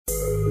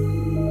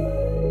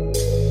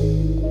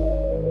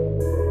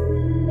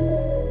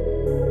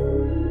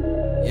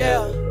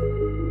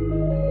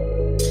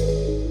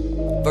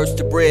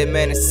Country bread,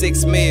 man, it's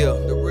 6 mil.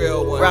 The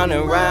real one. Round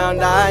and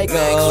round I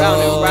go.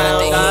 Round and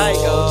round I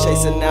go.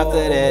 Chasing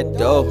after that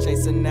dope.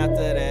 Chasing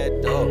after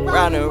that dope.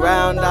 Round and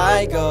round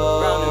I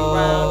go. Round and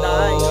round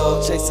I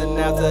go. Chasing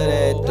after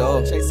that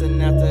dope.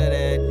 Chasing after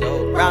that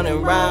dope. Round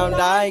and round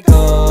I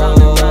go.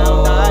 Round and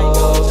round I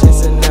go.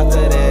 Chasing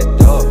after that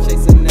dope.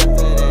 Chasing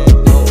after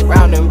that dope.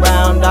 Round and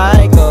round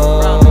I go.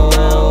 Round and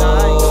round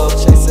I go.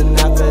 Chasing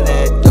after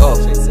that dope.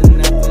 Chasing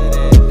after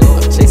that dope.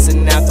 I'm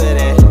chasing after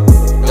that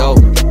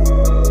dope.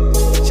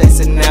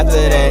 Chasing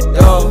after that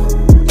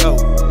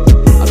dope.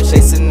 I'm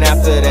chasing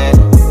after that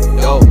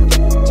dope.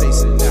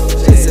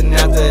 Chasing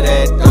after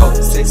that dope.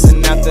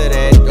 Chasing after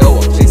that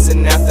dope. I'm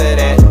chasing after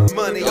that.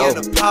 Money and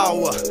the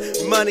power,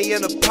 money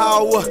and the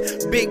power.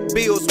 Big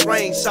bills,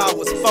 rain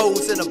showers,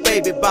 foes in a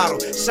baby bottle.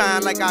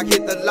 Shine like I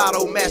hit the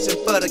lotto, mashing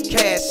for the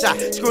cash shot.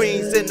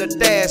 Screens in the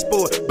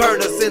dashboard,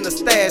 burners in the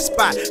stash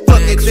spot.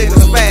 Fucking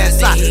niggas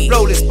fast shot,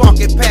 roll it, spark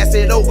it, pass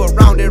it over.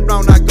 Round and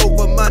round I go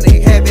for money,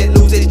 have it,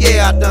 lose it,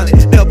 yeah I done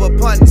it. Never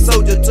punting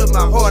soldier to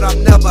my heart,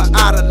 I'm never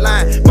out of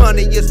line.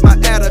 Money is my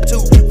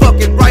attitude,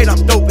 fucking right,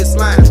 I'm dopest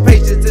lines.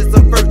 Patience is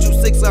a virtue,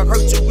 six will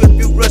hurt you if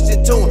you rush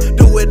into 'em.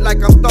 Do it like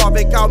I'm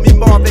starving, call me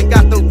Marvin,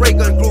 got the ray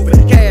gun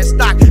grooving. Cash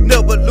stock,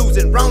 never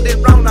losing. Round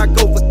and round I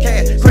go for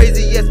cash.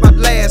 Crazy as my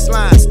last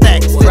line.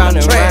 Stacks in Round the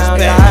and trash round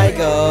bag. I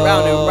go.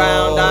 Round and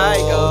round I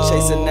go.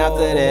 Chasing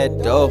after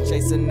that dope.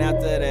 Chasing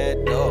after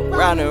that dope.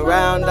 Round and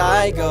round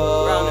I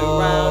go. Round and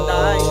round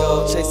I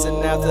go.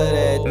 Chasing after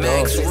that dope.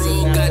 Max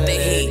Rule got the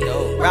heat.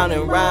 Round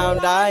and round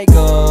I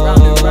go.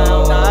 Round and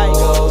round I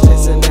go.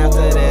 Chasing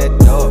after that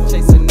dope.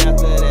 Chasing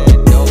after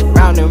that dope.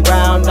 Round and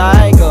round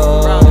I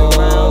go. Round and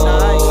round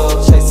I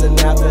go. Chasing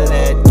after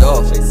that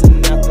dope.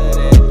 Chasing after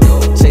that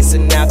dope.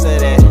 Chasing after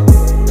that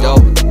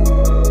dope.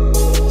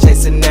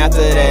 Chasing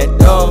after that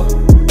dope.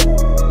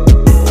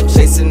 I'm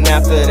chasing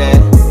after that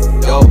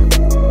dope.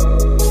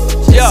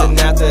 Chasing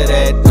after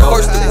that dope.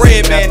 Horse the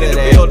bread, man, in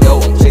the building.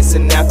 I'm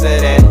chasing after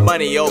that.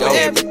 Money over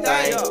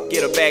everything.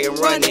 Get a bag and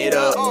run it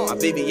up. My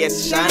VVS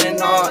is shining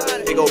hard.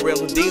 They go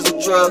real with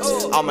diesel trucks.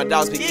 All my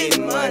dogs be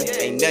getting money.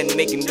 Ain't nothing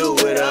they can do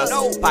with us.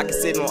 Pocket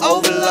sitting on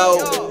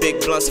overload. Big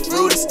blunts of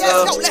fruity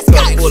stuff.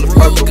 Cup full of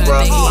purple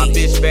bruh. My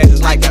bitch bad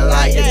just like I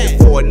like it.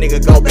 Before a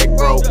nigga go back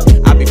broke,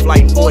 I be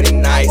flighting 40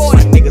 nights.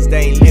 My niggas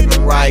they ain't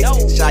living right.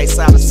 Shy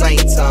side of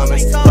St.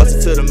 Thomas.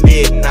 Hustle to the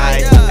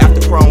midnight.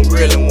 After chrome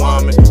grilling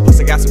woman. Plus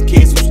I got some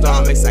kids with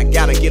stomachs. I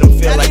gotta get them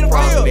feel like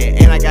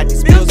prominent. And I got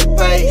these bills to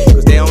pay.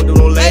 Cause they don't do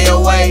no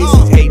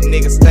layaways. These hating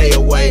niggas stay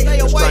away.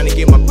 Just trying to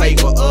get my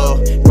paper up.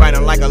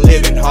 Grinding like I'm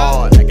living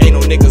hard. Like ain't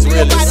no niggas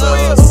really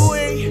sus.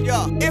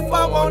 If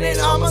I want it,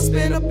 I'ma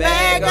spend a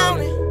bag on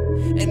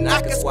it. And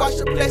I can squash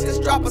the place,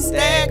 just drop a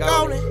stack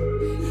on it.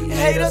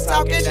 Haters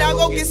talking, now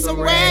go get some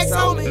rags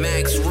on me.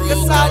 Max Rule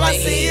Cause all got I the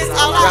see heat. is,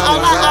 all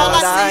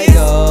I see is.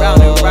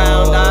 Round and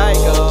round I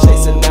go.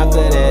 Chasing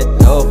after that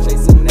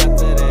dope.